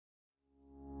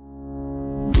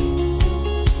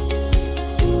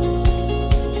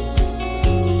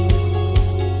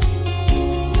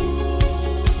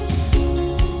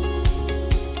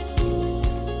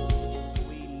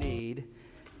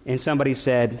And somebody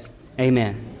said,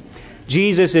 amen.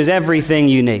 Jesus is everything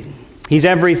you need. He's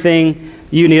everything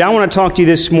you need. I want to talk to you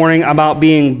this morning about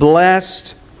being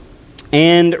blessed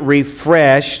and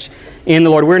refreshed in the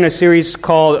Lord. We're in a series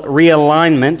called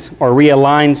Realignment, or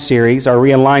Realign series, or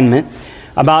Realignment,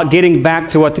 about getting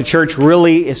back to what the church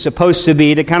really is supposed to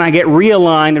be, to kind of get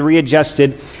realigned and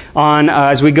readjusted on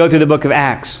as we go through the book of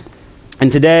Acts.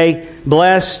 And today,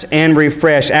 blessed and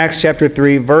refreshed, Acts chapter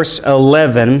 3, verse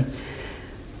 11.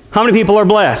 How many people are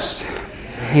blessed?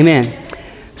 Amen.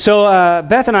 So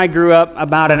Beth and I grew up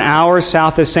about an hour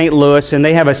south of St. Louis, and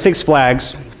they have a Six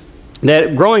Flags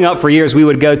that growing up for years we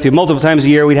would go to. Multiple times a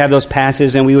year we'd have those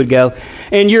passes and we would go.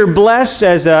 And you're blessed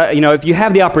as, if you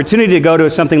have the opportunity to go to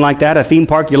something like that, a theme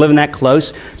park, you're living that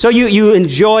close. So you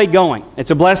enjoy going. It's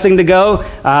a blessing to go,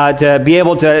 to be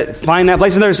able to find that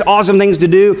place. And there's awesome things to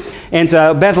do. And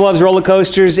so Beth loves roller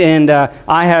coasters, and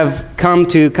I have come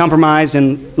to compromise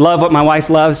and love what my wife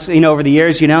loves, over the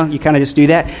years, you kind of just do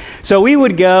that. So we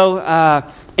would go,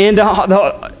 and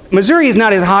Missouri is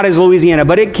not as hot as Louisiana,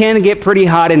 but it can get pretty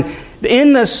hot. And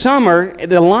in the summer,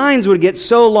 the lines would get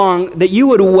so long that you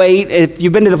would wait, if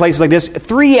you've been to the places like this,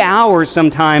 3 hours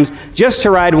sometimes just to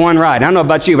ride one ride. I don't know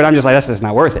about you, but I'm just like, this is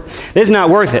not worth it. This is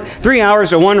not worth it. 3 hours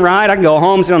for one ride, I can go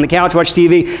home, sit on the couch, watch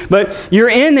TV. But you're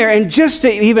in there, and just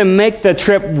to even make the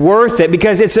trip worth it,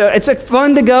 because it's a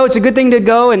fun to go, it's a good thing to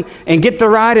go and get the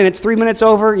ride, and it's 3 minutes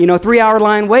over, 3-hour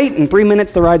line wait, and 3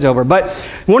 minutes the ride's over. But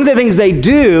one of the things they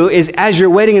do is, as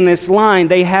you're waiting in this line,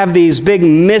 they have these big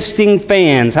misting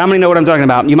fans. How many know what I'm talking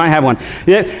about? You might have one.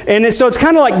 And so it's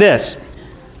kind of like this.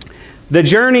 The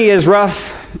journey is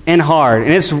rough and hard,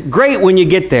 and it's great when you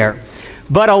get there.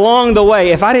 But along the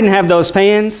way, if I didn't have those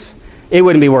fans, it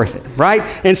wouldn't be worth it, right?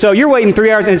 And so you're waiting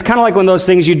 3 hours, and it's kind of like one of those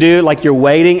things you do, like you're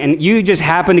waiting, and you just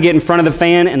happen to get in front of the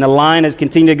fan, and the line has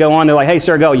continued to go on. They're like, hey,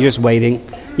 sir, go. You're just waiting.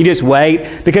 You just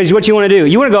wait, because what you want to do,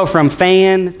 you want to go from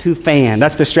fan to fan.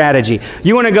 That's the strategy.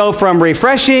 You want to go from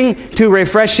refreshing to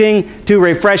refreshing to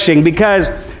refreshing, because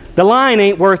the line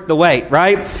ain't worth the wait,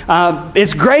 right?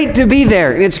 It's great to be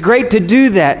there. It's great to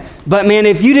do that. But man,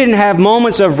 if you didn't have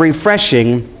moments of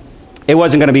refreshing, it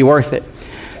wasn't going to be worth it.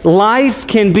 Life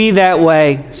can be that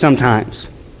way sometimes.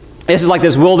 This is like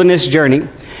this wilderness journey.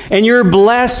 And you're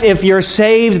blessed if you're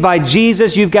saved by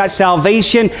Jesus. You've got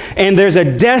salvation, and there's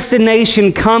a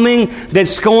destination coming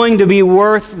that's going to be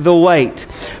worth the wait.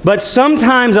 But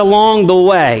sometimes along the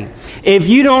way, if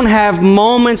you don't have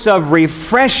moments of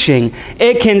refreshing,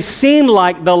 it can seem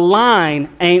like the line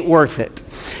ain't worth it.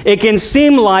 It can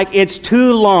seem like it's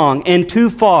too long and too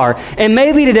far. And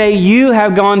maybe today you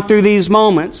have gone through these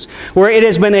moments where it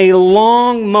has been a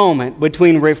long moment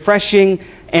between refreshing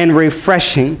and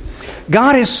refreshing.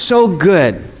 God is so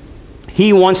good.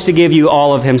 He wants to give you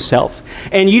all of Himself.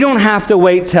 And you don't have to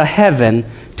wait till heaven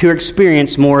to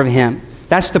experience more of Him.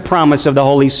 That's the promise of the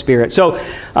Holy Spirit. So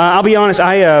I'll be honest,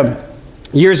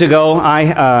 years ago,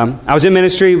 I was in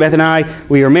ministry. Beth and I,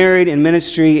 we were married in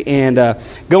ministry, and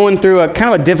going through a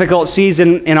kind of a difficult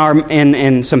season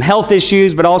in some health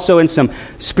issues, but also in some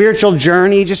spiritual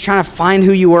journey, just trying to find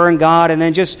who you were in God, and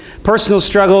then just personal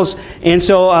struggles. And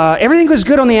so everything was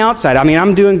good on the outside. I mean,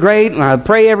 I'm doing great, and I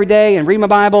pray every day and read my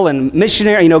Bible and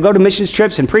missionary, go to missions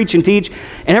trips and preach and teach,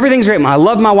 and everything's great. I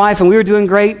love my wife, and we were doing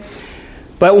great.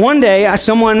 But one day, I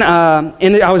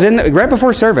was in right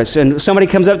before service, and somebody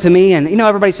comes up to me, and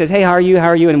everybody says, "Hey, how are you? How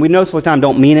are you?" And we most of the time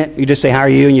don't mean it. You just say, "How are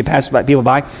you?" and you pass people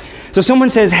by. So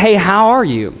someone says, "Hey, how are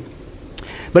you?"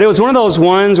 But it was one of those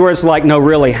ones where it's like, "No,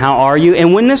 really, how are you?"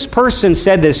 And when this person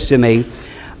said this to me,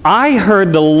 I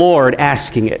heard the Lord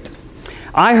asking it.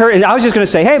 And I was just going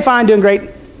to say, "Hey, fine, doing great,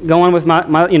 go on with my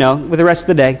with the rest of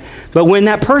the day." But when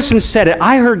that person said it,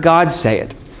 I heard God say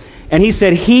it, and He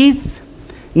said, "Heath,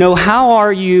 no, how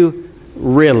are you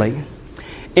really?"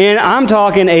 And I'm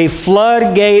talking a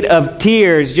floodgate of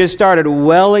tears just started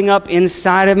welling up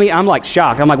inside of me. I'm like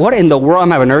shocked. I'm like, what in the world?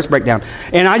 I'm having a nervous breakdown.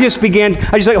 And I just like,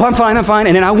 oh, I'm fine.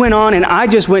 And then I went on, and I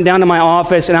just went down to my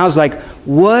office, and I was like,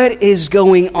 what is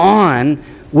going on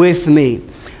with me?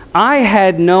 I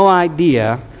had no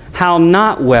idea how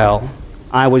not well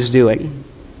I was doing.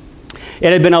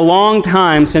 It had been a long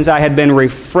time since I had been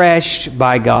refreshed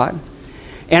by God.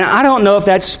 And I don't know if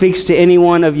that speaks to any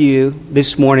one of you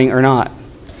this morning or not.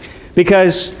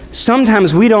 Because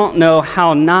sometimes we don't know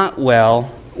how not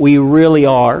well we really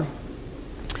are.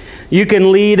 You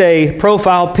can lead a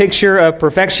profile picture of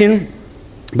perfection,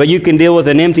 but you can deal with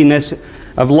an emptiness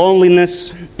of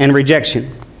loneliness and rejection.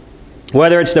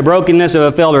 Whether it's the brokenness of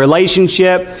a failed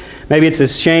relationship, maybe it's the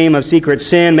shame of secret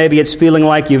sin, maybe it's feeling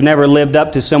like you've never lived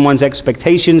up to someone's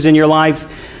expectations in your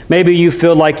life, maybe you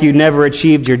feel like you never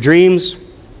achieved your dreams.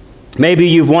 Maybe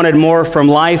you've wanted more from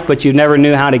life, but you never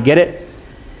knew how to get it.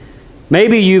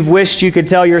 Maybe you've wished you could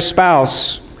tell your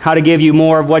spouse how to give you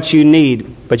more of what you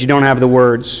need, but you don't have the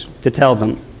words to tell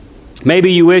them.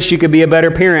 Maybe you wish you could be a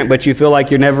better parent, but you feel like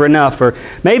you're never enough. Or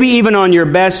maybe even on your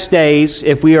best days,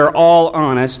 if we are all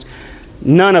honest,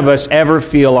 none of us ever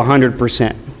feel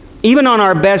 100%. Even on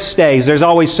our best days, there's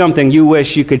always something you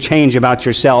wish you could change about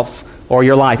yourself or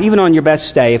your life. Even on your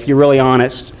best day, if you're really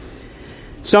honest.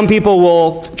 Some people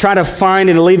will try to find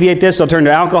and alleviate this. They'll turn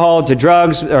to alcohol, to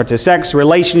drugs, or to sex,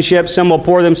 relationships. Some will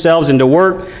pour themselves into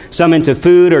work, some into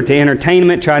food or to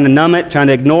entertainment, trying to numb it, trying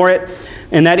to ignore it.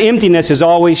 And that emptiness is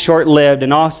always short-lived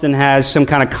and often has some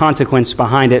kind of consequence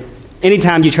behind it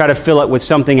anytime you try to fill it with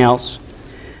something else.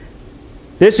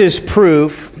 This is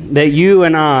proof that you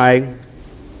and I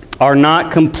are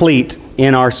not complete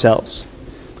in ourselves.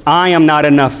 I am not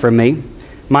enough for me.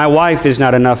 My wife is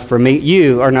not enough for me.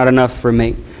 You are not enough for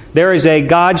me. There is a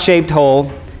God-shaped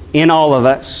hole in all of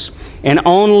us, and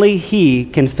only He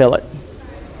can fill it.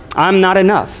 I'm not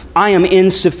enough. I am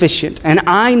insufficient, and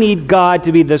I need God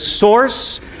to be the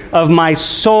source of my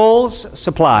soul's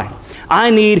supply. I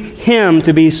need Him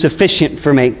to be sufficient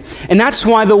for me. And that's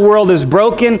why the world is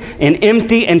broken and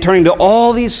empty and turning to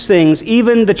all these things,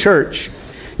 even the church.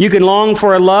 You can long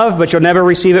for a love, but you'll never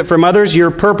receive it from others.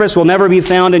 Your purpose will never be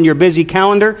found in your busy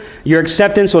calendar. Your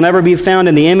acceptance will never be found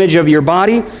in the image of your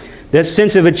body. This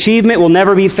sense of achievement will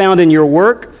never be found in your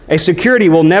work. A security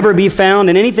will never be found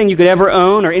in anything you could ever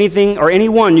own or anything or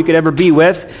anyone you could ever be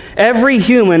with. Every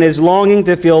human is longing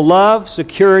to feel love,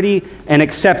 security, and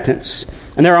acceptance.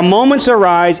 And there are moments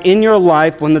arise in your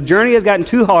life when the journey has gotten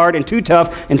too hard and too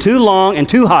tough and too long and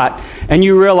too hot, and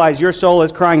you realize your soul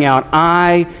is crying out,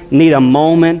 I need a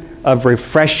moment of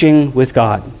refreshing with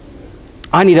God.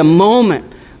 I need a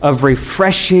moment of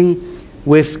refreshing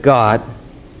with God.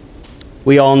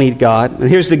 We all need God. And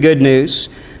here's the good news.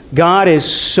 God is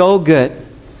so good.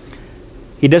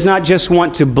 He does not just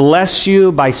want to bless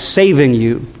you by saving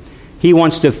you. He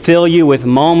wants to fill you with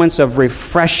moments of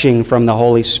refreshing from the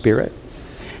Holy Spirit.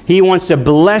 He wants to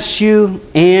bless you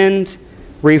and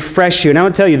refresh you. And I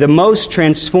want to tell you, the most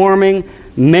transforming,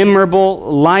 memorable,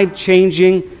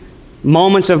 life-changing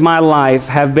moments of my life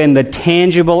have been the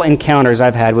tangible encounters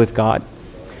I've had with God.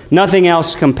 Nothing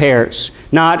else compares.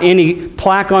 Not any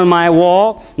plaque on my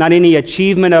wall, not any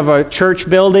achievement of a church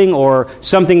building or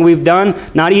something we've done,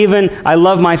 not even I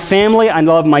love my family, I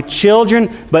love my children,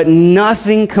 but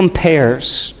nothing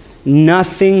compares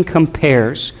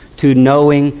to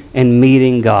knowing and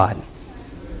meeting God.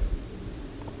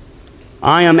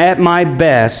 I am at my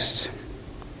best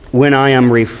when I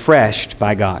am refreshed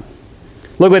by God.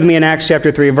 Look with me in Acts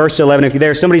chapter 3, verse 11. If you're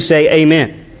there, somebody say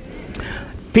amen.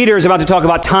 Peter is about to talk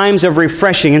about times of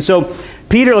refreshing. And so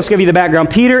Peter, let's give you the background.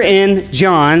 Peter and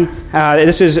John,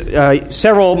 this is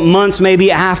several months maybe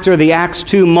after the Acts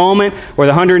 2 moment where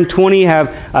the 120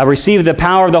 have received the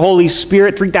power of the Holy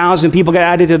Spirit. 3,000 people got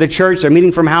added to the church. They're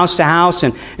meeting from house to house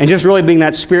and just really being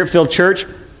that Spirit-filled church.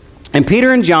 And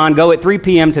Peter and John go at 3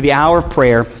 p.m. to the hour of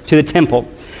prayer to the temple.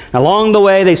 Along the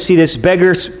way, they see this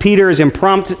beggar. Peter is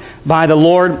impressed by the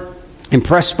Lord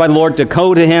to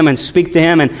go to him and speak to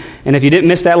him. And if you didn't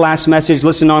miss that last message,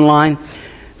 listen online.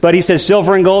 But he says,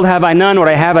 silver and gold have I none. What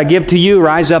I have I give to you.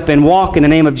 Rise up and walk in the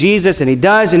name of Jesus. And he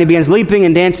does. And he begins leaping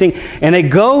and dancing. And they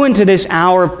go into this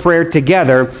hour of prayer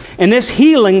together. And this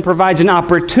healing provides an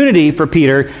opportunity for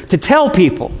Peter to tell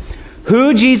people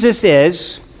who Jesus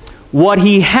is, what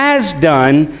he has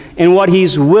done, and what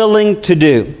he's willing to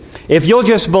do. If you'll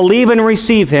just believe and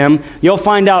receive him, you'll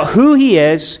find out who he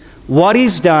is, what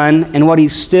he's done, and what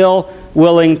he's still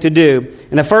willing to do.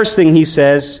 And the first thing he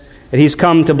says, that he's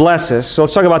come to bless us. So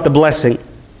let's talk about the blessing.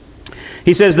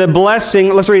 He says the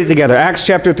blessing, let's read it together. Acts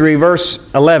chapter 3,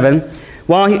 verse 11.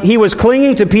 While he was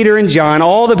clinging to Peter and John,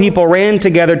 all the people ran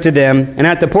together to them, and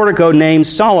at the portico named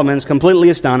Solomon's, completely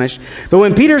astonished. But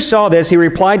when Peter saw this, he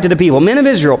replied to the people, Men of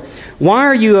Israel, why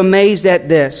are you amazed at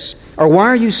this? Or why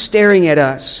are you staring at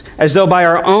us, as though by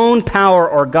our own power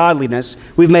or godliness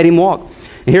we've made him walk?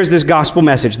 And here's this gospel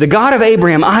message. The God of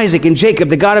Abraham, Isaac, and Jacob,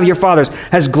 the God of your fathers,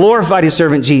 has glorified his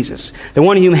servant Jesus, the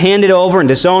one whom handed over and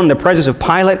disowned in the presence of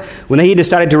Pilate when he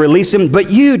decided to release him.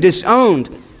 But you disowned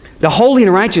the holy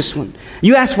and righteous one.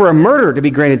 You asked for a murderer to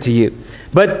be granted to you.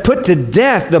 but put to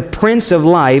death the Prince of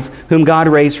Life, whom God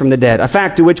raised from the dead, a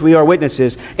fact to which we are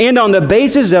witnesses. And on the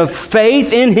basis of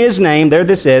faith in his name, there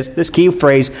this is, this key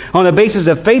phrase, on the basis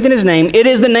of faith in his name, it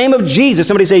is the name of Jesus.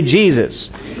 Somebody say Jesus.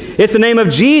 It's the name of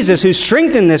Jesus who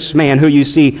strengthened this man who you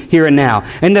see here and now.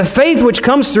 And the faith which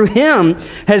comes through him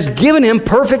has given him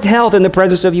perfect health in the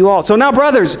presence of you all. So now,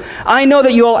 brothers, I know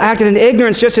that you all acted in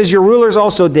ignorance just as your rulers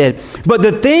also did. But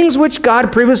the things which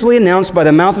God previously announced by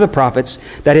the mouth of the prophets,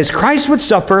 that his Christ would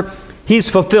suffer, he's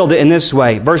fulfilled it in this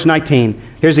way. Verse 19,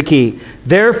 here's the key.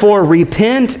 Therefore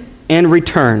repent and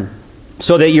return,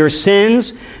 so that your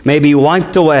sins may be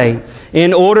wiped away,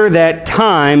 in order that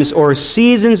times or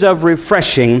seasons of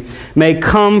refreshing may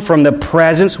come from the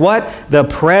presence, what? The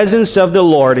presence of the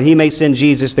Lord, and he may send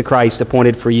Jesus the Christ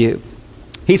appointed for you.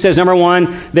 He says, number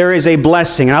one, there is a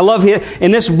blessing. And I love it.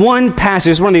 In this one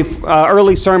passage, one of the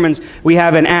early sermons we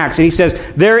have in Acts, and he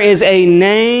says, there is a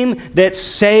name that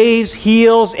saves,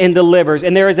 heals, and delivers.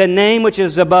 And there is a name which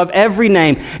is above every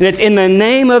name. And it's in the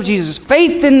name of Jesus.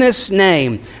 Faith in this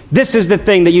name. This is the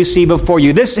thing that you see before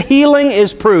you. This healing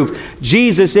is proof.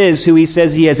 Jesus is who he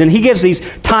says he is. And he gives these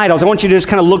titles. I want you to just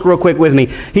kind of look real quick with me.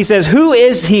 He says, who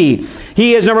is he?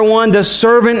 He is, number one, the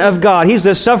servant of God. He's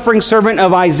the suffering servant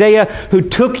of Isaiah who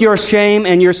took your shame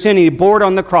and your sin. He bore it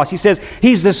on the cross. He says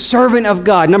he's the servant of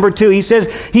God. Number two, he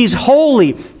says he's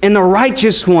holy and the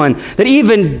righteous one, that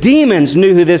even demons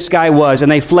knew who this guy was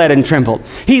and they fled and trembled.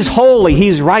 He's holy.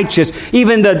 He's righteous.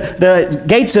 Even the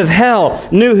gates of hell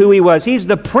knew who he was. He's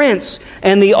the Prince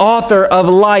and the author of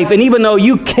life. And even though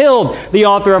you killed the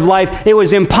author of life, it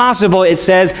was impossible, it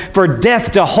says, for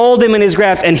death to hold him in his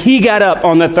grasp. And he got up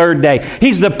on the third day.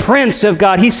 He's the Prince of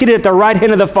God. He's seated at the right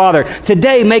hand of the Father,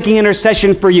 today making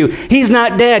intercession for you. He's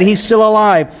not dead. He's still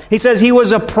alive. He says he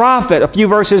was a prophet a few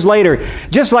verses later.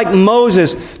 Just like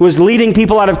Moses was leading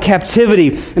people out of captivity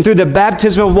and through the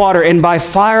baptism of water and by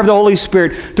fire of the Holy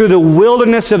Spirit through the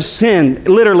wilderness of sin,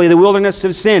 literally the wilderness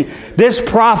of sin. This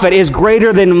prophet is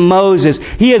greater than Moses.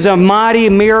 He is a mighty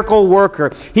miracle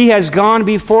worker. He has gone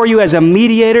before you as a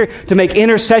mediator to make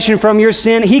intercession from your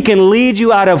sin. He can lead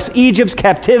you out of Egypt's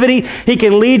captivity. He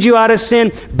can lead you out of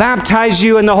sin, baptize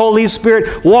you in the Holy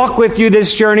Spirit, walk with you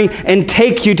this journey, and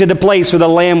take you to the place where the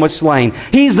Lamb was slain.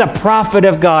 He's the prophet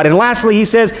of God. And lastly, he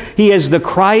says he is the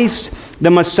Christ,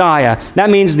 the Messiah. That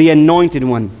means the anointed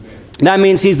one. That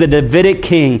means he's the Davidic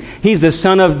king. He's the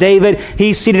son of David.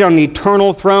 He's seated on an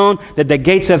eternal throne that the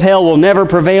gates of hell will never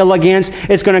prevail against.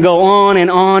 It's going to go on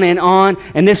and on and on.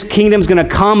 And this kingdom's going to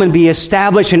come and be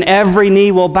established, and every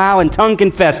knee will bow and tongue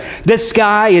confess. This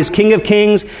guy is King of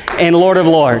Kings and Lord of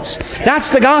Lords. That's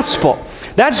the gospel.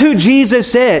 That's who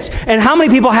Jesus is. And how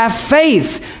many people have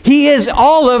faith? He is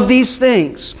all of these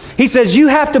things. He says you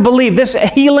have to believe. This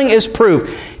healing is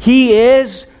proof. He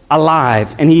is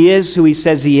alive, and he is who he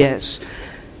says he is.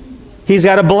 He's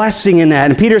got a blessing in that.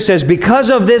 And Peter says,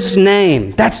 because of this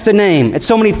name, that's the name. It's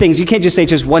so many things. You can't just say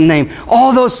just one name.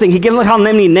 All those things. Look how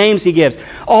many names he gives.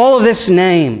 All of this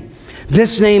name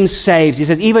saves. He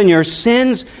says, even your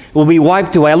sins will be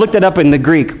wiped away. I looked it up in the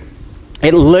Greek.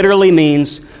 It literally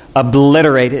means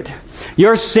obliterated.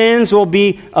 Your sins will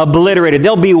be obliterated.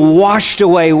 They'll be washed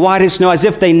away white as snow as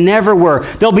if they never were.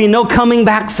 There'll be no coming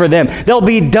back for them. They'll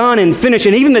be done and finished.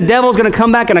 And even the devil's going to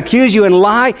come back and accuse you and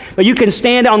lie. But you can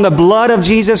stand on the blood of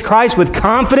Jesus Christ with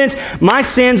confidence. My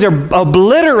sins are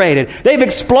obliterated. They've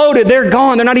exploded. They're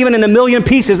gone. They're not even in a million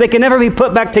pieces. They can never be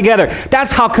put back together.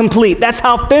 That's how complete. That's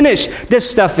how finished this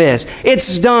stuff is.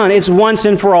 It's done. It's once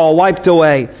and for all wiped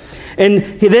away. And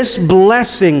this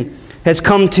blessing has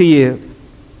come to you.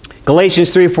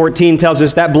 Galatians 3:14 tells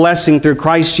us that blessing through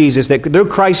Christ Jesus, that through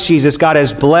Christ Jesus, God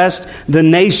has blessed the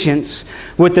nations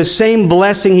with the same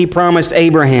blessing he promised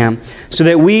Abraham, so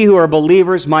that we who are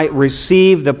believers might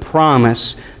receive the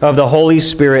promise of the Holy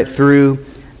Spirit through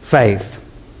faith.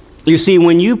 You see,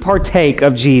 when you partake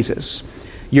of Jesus,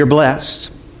 you're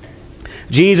blessed.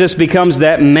 Jesus becomes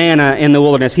that manna in the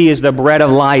wilderness. He is the bread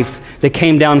of life that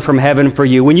came down from heaven for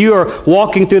you. When you are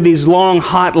walking through these long,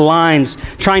 hot lines,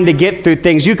 trying to get through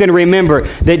things, you can remember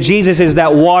that Jesus is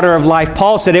that water of life.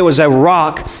 Paul said it was a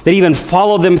rock that even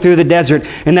followed them through the desert,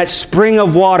 and that spring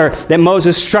of water that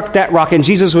Moses struck that rock, and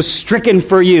Jesus was stricken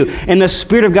for you, and the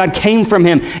Spirit of God came from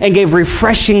him and gave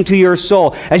refreshing to your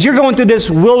soul. As you're going through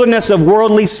this wilderness of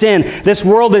worldly sin, this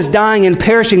world is dying and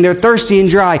perishing, they're thirsty and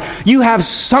dry, you have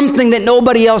something that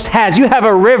nobody else has. You have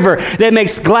a river that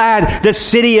makes glad the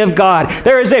city of God. God.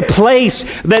 There is a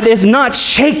place that is not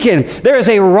shaken. There is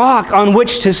a rock on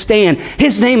which to stand.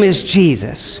 His name is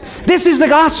Jesus. This is the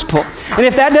gospel. And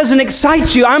if that doesn't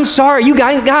excite you, I'm sorry, you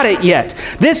ain't got it yet.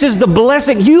 This is the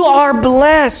blessing. You are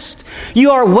blessed.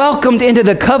 You are welcomed into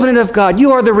the covenant of God.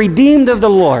 You are the redeemed of the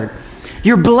Lord.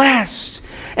 You're blessed.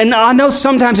 And I know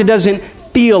sometimes it doesn't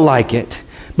feel like it,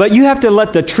 but you have to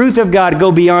let the truth of God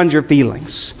go beyond your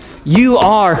feelings. You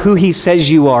are who He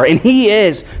says you are, and He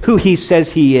is who He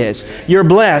says He is. You're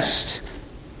blessed.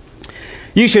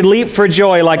 You should leap for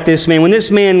joy like this man. When this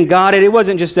man got it, it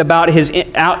wasn't just about his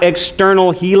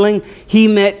external healing. He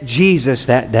met Jesus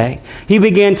that day. He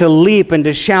began to leap and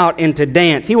to shout and to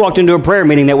dance. He walked into a prayer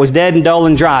meeting that was dead and dull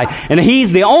and dry. And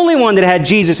he's the only one that had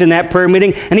Jesus in that prayer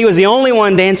meeting, and he was the only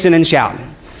one dancing and shouting.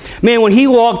 Man, when he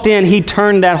walked in, he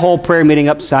turned that whole prayer meeting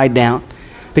upside down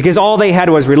because all they had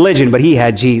was religion, but he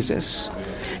had Jesus.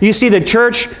 You see,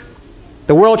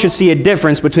 the world should see a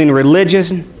difference between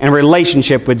religion and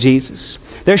relationship with Jesus.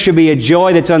 There should be a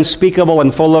joy that's unspeakable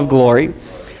and full of glory.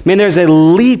 Man, there's a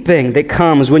leaping that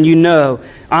comes when you know,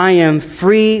 I am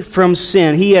free from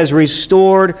sin. He has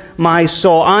restored my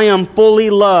soul. I am fully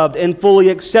loved and fully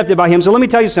accepted by Him. So let me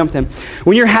tell you something.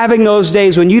 When you're having those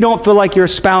days when you don't feel like your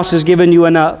spouse has given you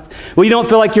enough, when you don't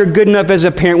feel like you're good enough as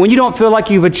a parent, when you don't feel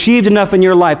like you've achieved enough in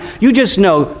your life, you just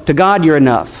know, to God, you're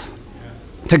enough.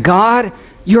 To God,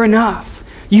 you're enough.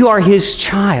 You are His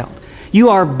child. You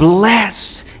are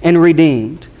blessed and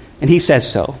redeemed. And He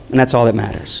says so. And that's all that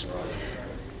matters.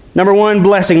 Number one,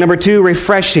 blessing. Number two,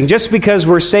 refreshing. Just because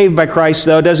we're saved by Christ,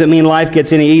 though, doesn't mean life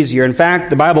gets any easier. In fact,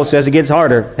 the Bible says it gets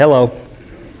harder. Hello.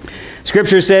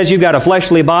 Scripture says you've got a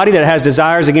fleshly body that has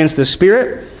desires against the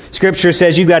Spirit. Scripture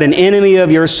says you've got an enemy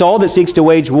of your soul that seeks to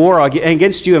wage war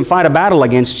against you and fight a battle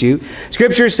against you.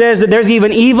 Scripture says that there's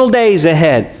even evil days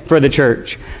ahead for the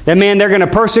church. That, man, they're going to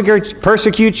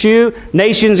persecute you.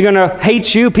 Nations going to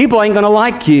hate you. People ain't going to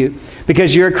like you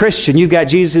because you're a Christian. You've got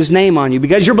Jesus' name on you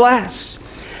because you're blessed.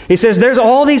 He says there's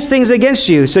all these things against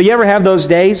you. So you ever have those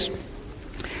days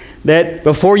that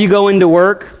before you go into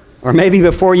work or maybe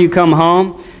before you come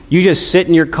home, you just sit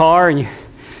in your car and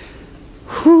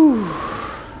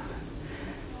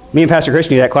Me and Pastor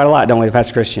Christian do that quite a lot, don't we,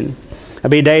 Pastor Christian? There'll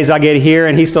be days I get here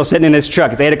and he's still sitting in his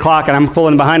truck. It's 8 o'clock and I'm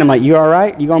pulling behind him like, you all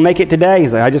right? You going to make it today?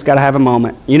 He's like, I just got to have a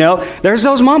moment. You know, there's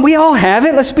those moments. We all have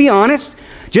it, let's be honest.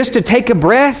 Just to take a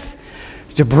breath,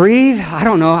 to breathe. I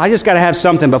don't know. I just got to have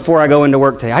something before I go into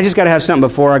work today. I just got to have something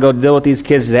before I go deal with these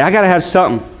kids today. I got to have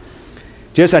something.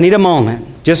 I need a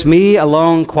moment. Just me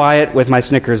alone, quiet with my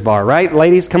Snickers bar. Right,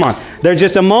 ladies? Come on. There's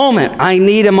just a moment. I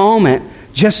need a moment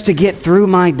just to get through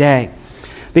my day.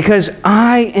 Because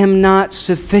I am not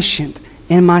sufficient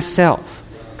in myself.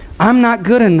 I'm not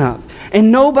good enough. And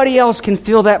nobody else can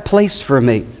fill that place for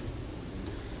me.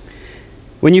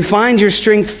 When you find your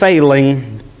strength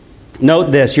failing,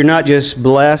 note this, you're not just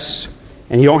blessed,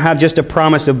 and you don't have just a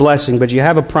promise of blessing, but you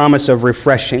have a promise of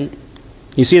refreshing.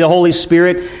 You see, the Holy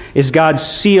Spirit is God's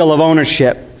seal of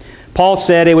ownership. Paul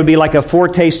said it would be like a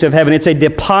foretaste of heaven. It's a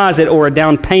deposit or a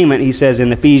down payment, he says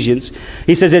in Ephesians.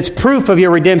 He says it's proof of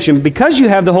your redemption. Because you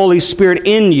have the Holy Spirit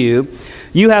in you,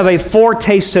 you have a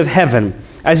foretaste of heaven.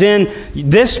 As in,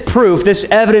 this proof, this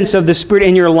evidence of the Spirit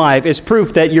in your life is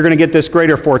proof that you're going to get this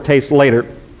greater foretaste later.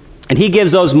 And He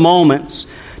gives those moments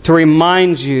to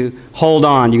remind you, hold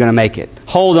on, you're going to make it.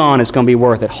 Hold on, it's going to be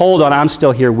worth it. Hold on, I'm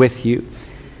still here with you.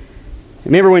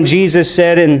 Remember when Jesus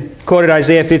said and quoted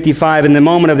Isaiah 55, in the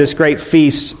moment of this great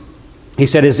feast, He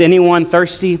said, is anyone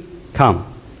thirsty? Come.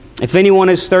 If anyone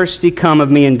is thirsty, come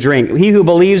of me and drink. He who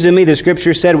believes in me, the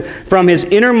Scripture said, from his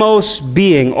innermost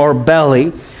being or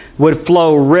belly would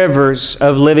flow rivers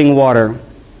of living water.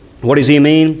 What does He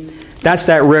mean? That's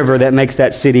that river that makes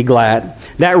that city glad.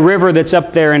 That river that's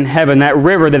up there in heaven, that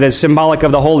river that is symbolic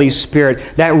of the Holy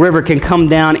Spirit, that river can come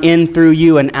down in through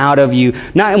you and out of you.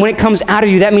 Not when it comes out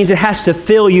of you, that means it has to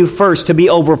fill you first to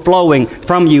be overflowing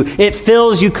from you. It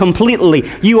fills you completely.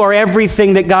 You are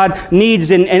everything that God needs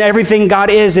and everything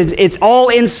God is. It's all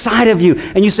inside of you.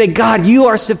 And you say, God, you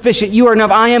are sufficient. You are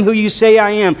enough. I am who you say I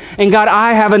am. And God,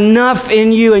 I have enough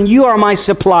in you and you are my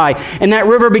supply. And that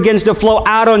river begins to flow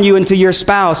out on you into your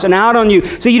spouse and out on you.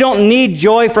 So you don't need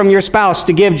joy from your spouse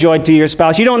to give joy to your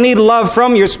spouse. You don't need love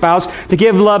from your spouse to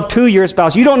give love to your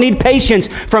spouse. You don't need patience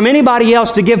from anybody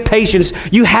else to give patience.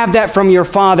 You have that from your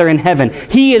Father in heaven.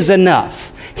 He is enough.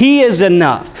 He is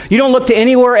enough. You don't look to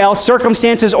anywhere else,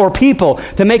 circumstances or people,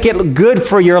 to make it good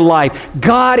for your life.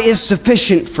 God is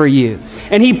sufficient for you.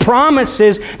 And He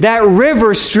promises that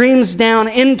river streams down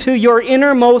into your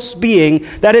innermost being.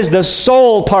 That is the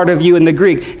soul part of you in the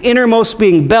Greek. Innermost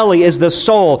being, belly, is the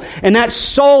soul. And that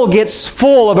soul gets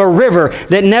full of a river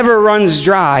that never runs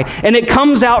dry. And it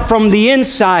comes out from the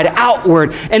inside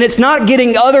outward. And it's not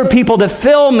getting other people to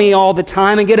fill me all the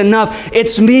time and get enough.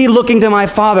 It's me looking to my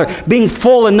Father, being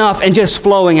full enough and just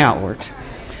flowing outward.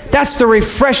 That's the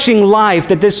refreshing life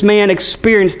that this man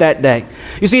experienced that day.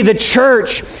 You see, the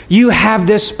church, you have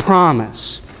this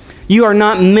promise. You are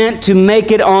not meant to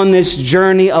make it on this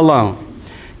journey alone.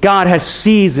 God has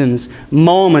seasons,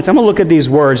 moments. I'm going to look at these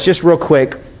words just real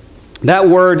quick. That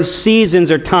word,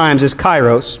 seasons or times, is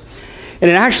kairos. And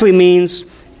it actually means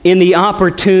in the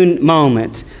opportune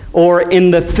moment, or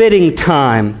in the fitting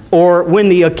time, or when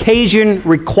the occasion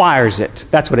requires it.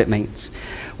 That's what it means.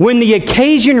 When the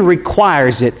occasion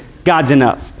requires it, God's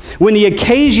enough. When the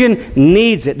occasion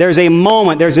needs it, there's a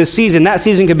moment, there's a season. That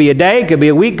season could be a day, could be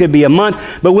a week, could be a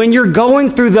month. But when you're going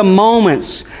through the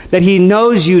moments that He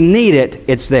knows you need it,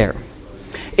 it's there.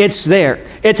 It's there.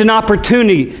 It's an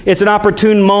opportunity. It's an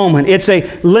opportune moment. It's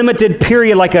a limited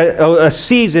period, like a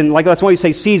season. Like that's why you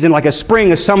say season, like a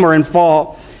spring, a summer, and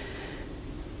fall.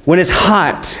 When it's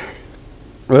hot,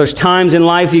 or there's times in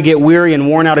life you get weary and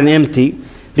worn out and empty.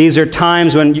 These are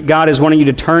times when God is wanting you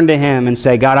to turn to Him and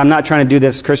say, God, I'm not trying to do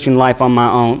this Christian life on my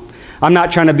own. I'm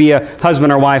not trying to be a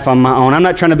husband or wife on my own. I'm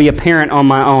not trying to be a parent on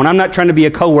my own. I'm not trying to be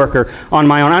a coworker on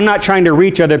my own. I'm not trying to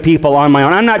reach other people on my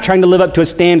own. I'm not trying to live up to a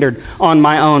standard on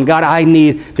my own. God, I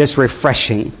need this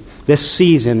refreshing, this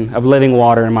season of living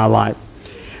water in my life.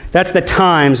 That's the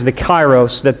times, the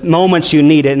kairos, the moments you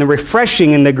need it. And the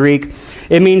refreshing in the Greek,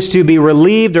 it means to be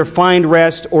relieved or find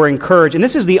rest or encouraged. And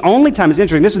this is the only time, it's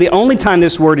interesting, this is the only time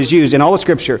this word is used in all of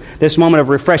Scripture, this moment of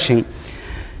refreshing.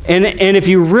 And if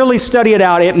you really study it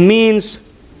out, it means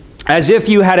as if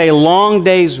you had a long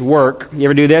day's work. You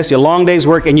ever do this? A long day's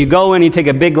work, and you go in and you take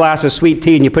a big glass of sweet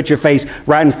tea and you put your face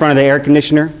right in front of the air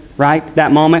conditioner. Right?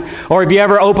 That moment. Or if you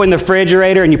ever open the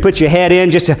refrigerator and you put your head in,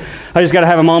 I just got to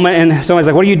have a moment, and someone's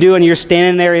like, what are you doing? You're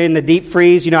standing there in the deep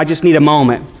freeze. I just need a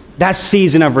moment. That's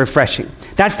season of refreshing.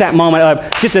 That's that moment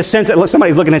of just a sense that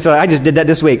somebody's looking at you. I just did that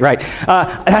this week, right?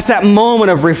 That's that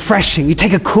moment of refreshing. You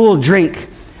take a cool drink.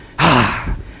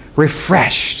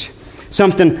 Refreshed.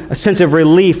 A sense of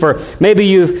relief, or maybe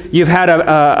you've had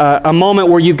a moment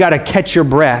where you've got to catch your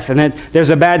breath, and then there's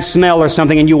a bad smell or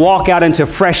something, and you walk out into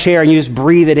fresh air and you just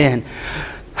breathe it in.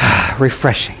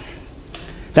 Refreshing.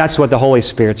 That's what the Holy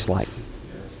Spirit's like.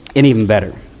 And even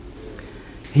better.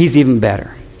 He's even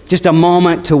better. Just a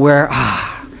moment to where,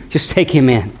 just take Him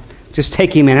in. Just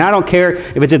take Him in. And I don't care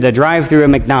if it's at the drive-thru at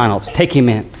McDonald's. Take Him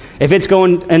in. If it's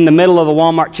going in the middle of the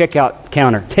Walmart checkout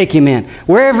counter, take Him in.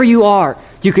 Wherever you are,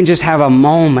 you can just have a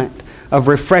moment of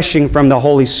refreshing from the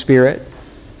Holy Spirit.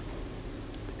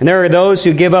 And there are those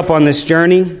who give up on this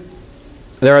journey.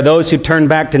 There are those who turn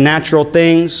back to natural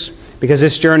things because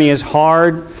this journey is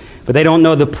hard, but they don't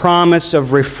know the promise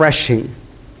of refreshing.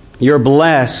 You're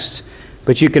blessed,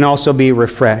 but you can also be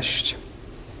refreshed.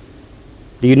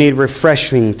 Do you need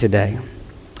refreshing today?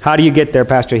 How do you get there,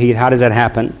 Pastor Heath? How does that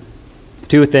happen?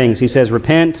 2 things. He says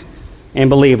repent and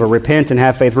believe, or repent and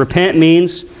have faith. Repent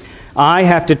means I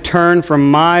have to turn from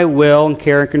my will and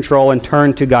care and control and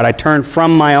turn to God. I turn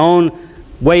from my own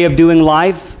way of doing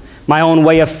life, my own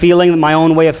way of feeling, my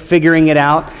own way of figuring it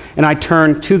out, and I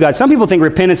turn to God. Some people think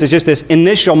repentance is just this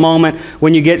initial moment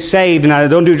when you get saved and I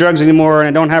don't do drugs anymore and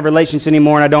I don't have relations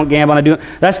anymore and I don't gamble and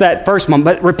that's that first moment.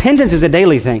 But repentance is a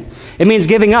daily thing. It means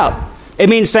giving up. It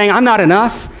means saying, I'm not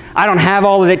enough. I don't have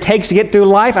all that it takes to get through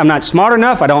life. I'm not smart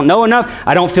enough. I don't know enough.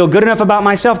 I don't feel good enough about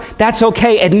myself. That's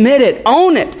okay. Admit it.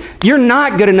 Own it. You're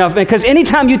not good enough, because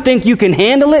anytime you think you can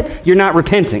handle it, you're not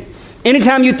repenting.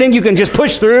 Anytime you think you can just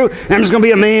push through, and I'm just going to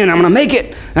be a man, I'm going to make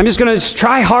it, I'm just going to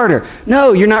try harder.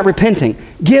 No, you're not repenting.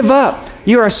 Give up.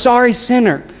 You're a sorry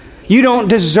sinner. You don't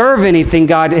deserve anything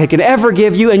God could ever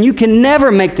give you, and you can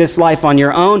never make this life on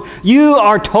your own. You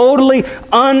are totally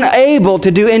unable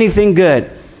to do anything good.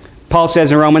 Paul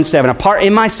says in Romans 7, apart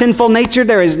in my sinful nature,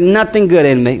 there is nothing good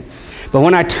in me. But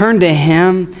when I turn to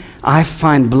Him, I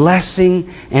find blessing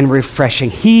and refreshing.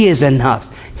 He is enough.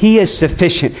 He is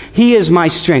sufficient. He is my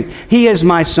strength. He is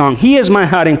my song. He is my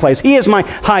hiding place. He is my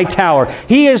high tower.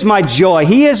 He is my joy.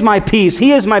 He is my peace.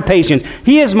 He is my patience.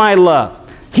 He is my love.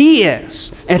 He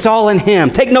is. It's all in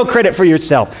Him. Take no credit for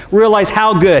yourself. Realize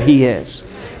how good He is.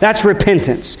 That's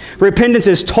repentance. Repentance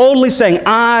is totally saying,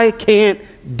 I can't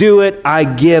do it. I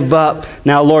give up.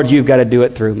 Now, Lord, you've got to do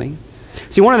it through me.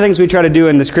 See, one of the things we try to do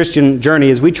in this Christian journey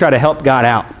is we try to help God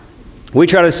out. We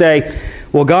try to say,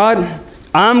 well, God,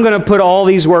 I'm going to put all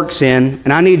these works in,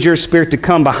 and I need your Spirit to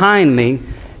come behind me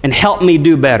and help me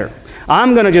do better.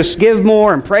 I'm going to just give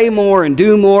more and pray more and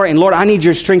do more, and Lord, I need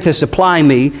your strength to supply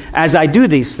me as I do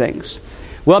these things.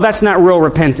 Well, that's not real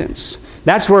repentance.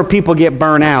 That's where people get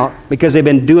burnt out because they've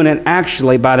been doing it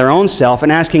actually by their own self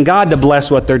and asking God to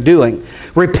bless what they're doing.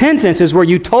 Repentance is where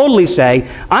you totally say,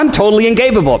 I'm totally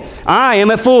incapable. I am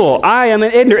a fool. I am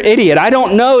an idiot. I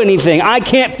don't know anything. I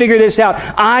can't figure this out.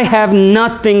 I have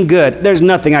nothing good. There's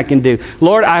nothing I can do.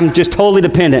 Lord, I'm just totally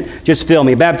dependent. Just fill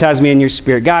me. Baptize me in your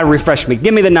Spirit. God, refresh me.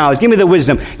 Give me the knowledge. Give me the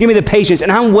wisdom. Give me the patience.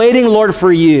 And I'm waiting, Lord,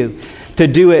 for you to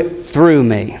do it through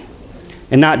me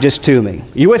and not just to me.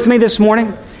 You with me this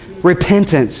morning?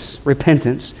 Repentance.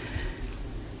 Repentance.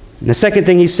 And the second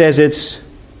thing he says, it's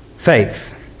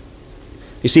faith.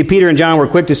 You see, Peter and John were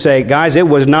quick to say, guys, it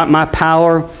was not my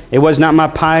power, it was not my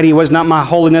piety, it was not my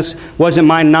holiness, wasn't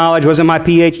my knowledge, wasn't my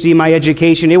PhD, my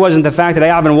education. It wasn't the fact that I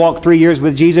haven't walked 3 years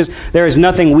with Jesus. There is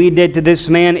nothing we did to this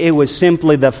man. It was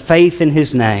simply the faith in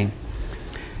his name.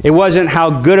 It wasn't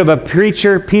how good of a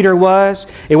preacher Peter was.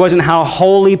 It wasn't how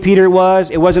holy Peter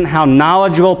was. It wasn't how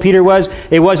knowledgeable Peter was.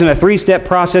 It wasn't a 3-step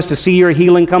process to see your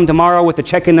healing come tomorrow with a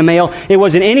check in the mail. It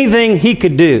wasn't anything he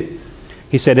could do.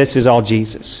 He said, this is all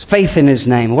Jesus. Faith in his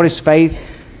name. What is faith?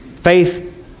 Faith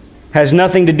has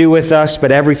nothing to do with us,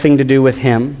 but everything to do with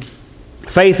him.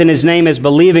 Faith in his name is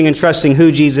believing and trusting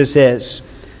who Jesus is,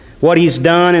 what he's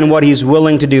done and what he's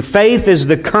willing to do. Faith is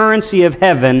the currency of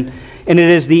heaven, and it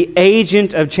is the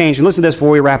agent of change. And listen to this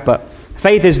before we wrap up.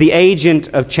 Faith is the agent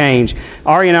of change.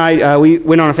 Ari and I, we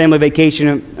went on a family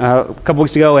vacation a couple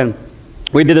weeks ago, and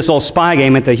we did this little spy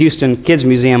game at the Houston Kids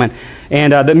Museum.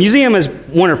 And the museum is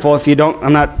wonderful. If you don't,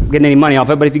 I'm not getting any money off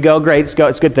it, but if you go, great, it's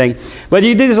a good thing. But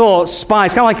you did this little spy.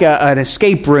 It's kind of like an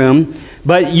escape room,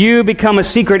 but you become a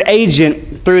secret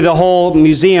agent through the whole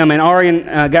museum. And Ari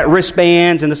got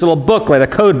wristbands and this little booklet, a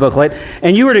code booklet.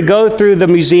 And you were to go through the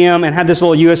museum and had this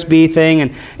little USB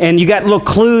thing. And you got little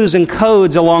clues and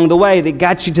codes along the way that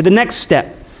got you to the next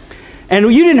step. And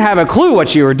you didn't have a clue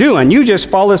what you were doing. You just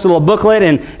follow this little booklet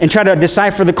and try to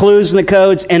decipher the clues and the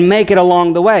codes and make it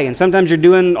along the way. And sometimes you're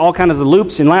doing all kinds of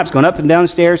loops and laps, going up and down the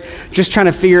stairs, just trying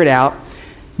to figure it out.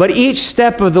 But each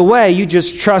step of the way, you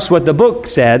just trust what the book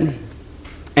said,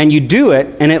 and you do it,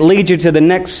 and it leads you to the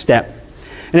next step.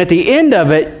 And at the end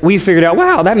of it, we figured out,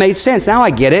 wow, that made sense. Now I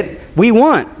get it. We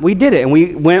won. We did it, and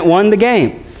we won the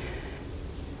game.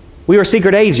 We were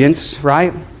secret agents,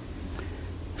 right?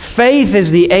 Faith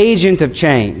is the agent of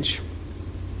change.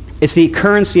 It's the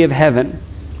currency of heaven.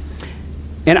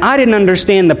 And I didn't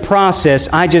understand the process.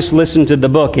 I just listened to the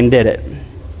book and did it.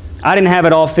 I didn't have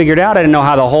it all figured out. I didn't know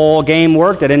how the whole game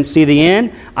worked. I didn't see the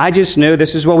end. I just knew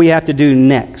this is what we have to do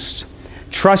next.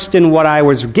 Trust in what I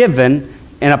was given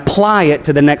and apply it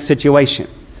to the next situation.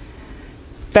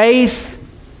 Faith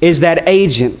is that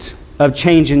agent of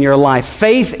change in your life.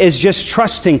 Faith is just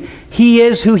trusting He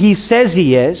is who He says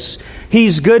He is.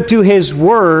 He's good to His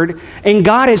Word. And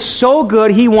God is so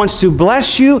good, He wants to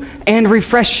bless you and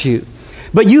refresh you.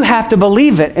 But you have to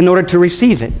believe it in order to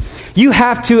receive it. You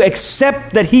have to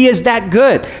accept that He is that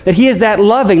good, that He is that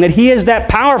loving, that He is that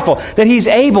powerful, that He's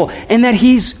able, and that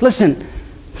He's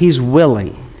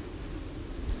willing.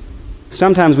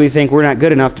 Sometimes we think we're not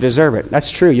good enough to deserve it.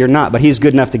 That's true, you're not, but He's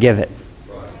good enough to give it.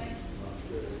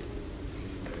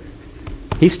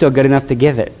 He's still good enough to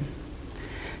give it.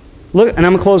 Look, and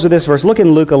I'm going to close with this verse. Look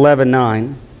in Luke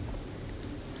 11:9.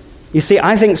 You see,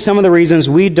 I think some of the reasons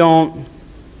we don't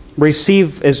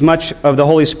receive as much of the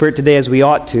Holy Spirit today as we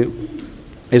ought to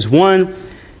is, one,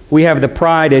 we have the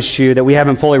pride issue that we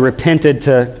haven't fully repented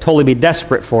to totally be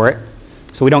desperate for it,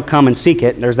 so we don't come and seek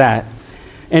it. There's that.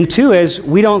 And two is,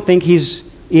 we don't think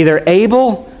He's either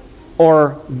able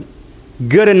or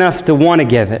good enough to want to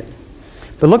give it.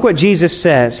 But look what Jesus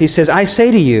says. He says, I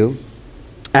say to you,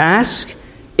 ask,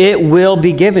 it will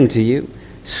be given to you.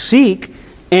 Seek,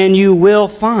 and you will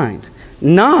find.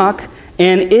 Knock,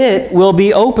 and it will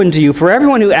be open to you. For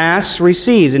everyone who asks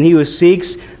receives, and he who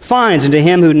seeks finds, and to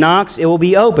him who knocks it will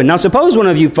be open. Now suppose one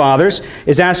of you fathers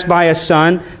is asked by a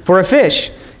son for a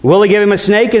fish. Will he give him a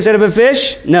snake instead of a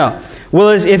fish? No.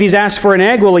 If he's asked for an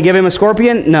egg, will he give him a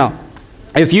scorpion? No.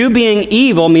 If you being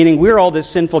evil, meaning we're all this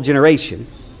sinful generation,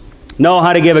 know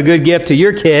how to give a good gift to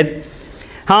your kid,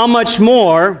 how much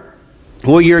more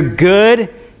will your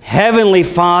good heavenly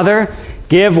Father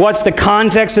give, what's the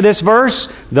context of this verse?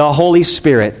 The Holy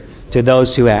Spirit to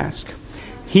those who ask.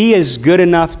 He is good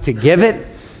enough to give it.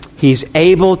 He's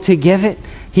able to give it.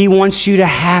 He wants you to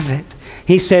have it.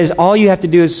 He says all you have to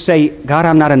do is say, God,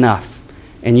 I'm not enough,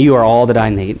 and you are all that I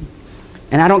need.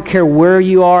 And I don't care where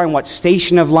you are and what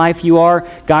station of life you are,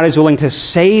 God is willing to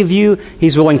save you.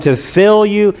 He's willing to fill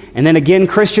you. And then again,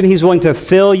 Christian, He's willing to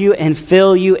fill you and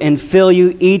fill you and fill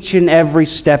you each and every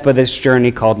step of this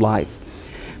journey called life.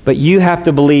 But you have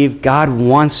to believe God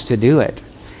wants to do it.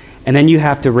 And then you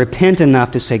have to repent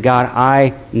enough to say, God,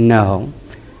 I know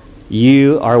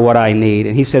you are what I need.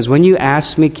 And He says, when you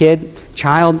ask me, kid,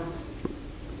 child,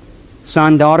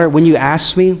 son, daughter, when you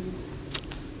ask me,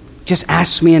 just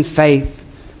ask me in faith,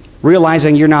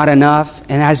 realizing you're not enough.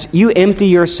 And as you empty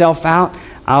yourself out,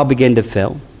 I'll begin to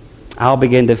fill. I'll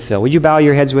begin to fill. Would you bow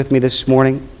your heads with me this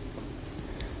morning?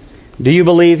 Do you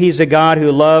believe He's a God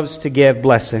who loves to give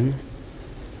blessing?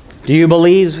 Do you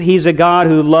believe He's a God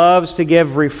who loves to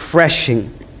give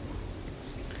refreshing?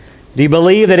 Do you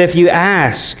believe that if you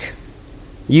ask,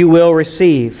 you will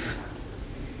receive?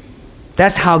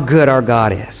 That's how good our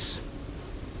God is.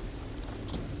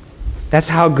 That's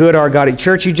how good our God is.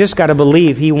 Church, you just got to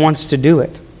believe He wants to do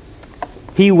it.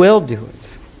 He will do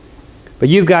it. But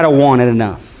you've got to want it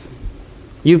enough.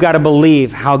 You've got to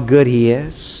believe how good He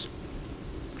is.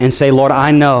 And say, Lord,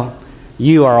 I know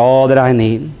you are all that I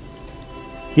need.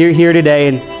 You're here today,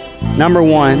 and number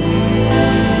one,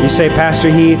 you say, Pastor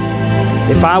Heath,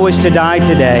 if I was to die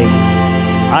today,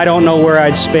 I don't know where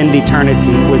I'd spend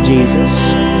eternity with Jesus.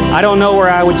 I don't know where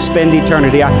I would spend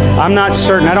eternity. I'm not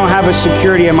certain. I don't have a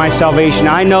security in my salvation.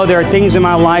 I know there are things in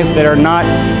my life that are not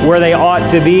where they ought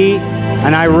to be,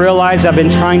 and I realize I've been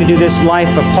trying to do this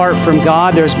life apart from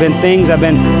God. There's been things I've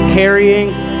been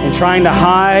carrying and trying to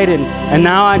hide, and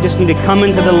now I just need to come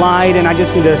into the light, and I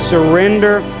just need to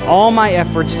surrender all my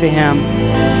efforts to Him.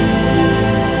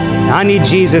 I need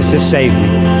Jesus to save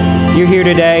me. You're here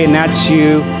today, and that's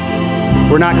you.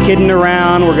 We're not kidding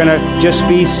around. We're going to just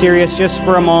be serious just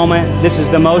for a moment. This is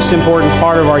the most important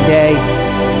part of our day.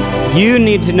 You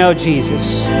need to know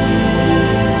Jesus.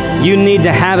 You need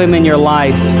to have Him in your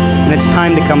life, and it's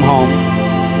time to come home.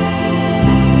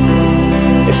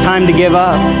 It's time to give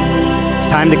up. It's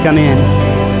time to come in.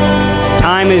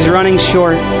 Time is running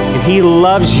short, and He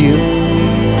loves you.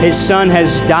 His Son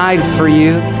has died for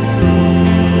you.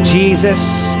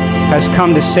 Jesus has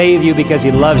come to save you because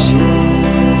He loves you.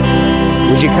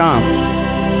 Would you come?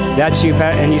 That's you,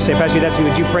 and you say, Pastor, that's me.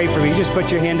 Would you pray for me? You just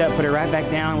put your hand up, put it right back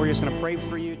down. We're just going to pray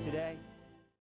for you today.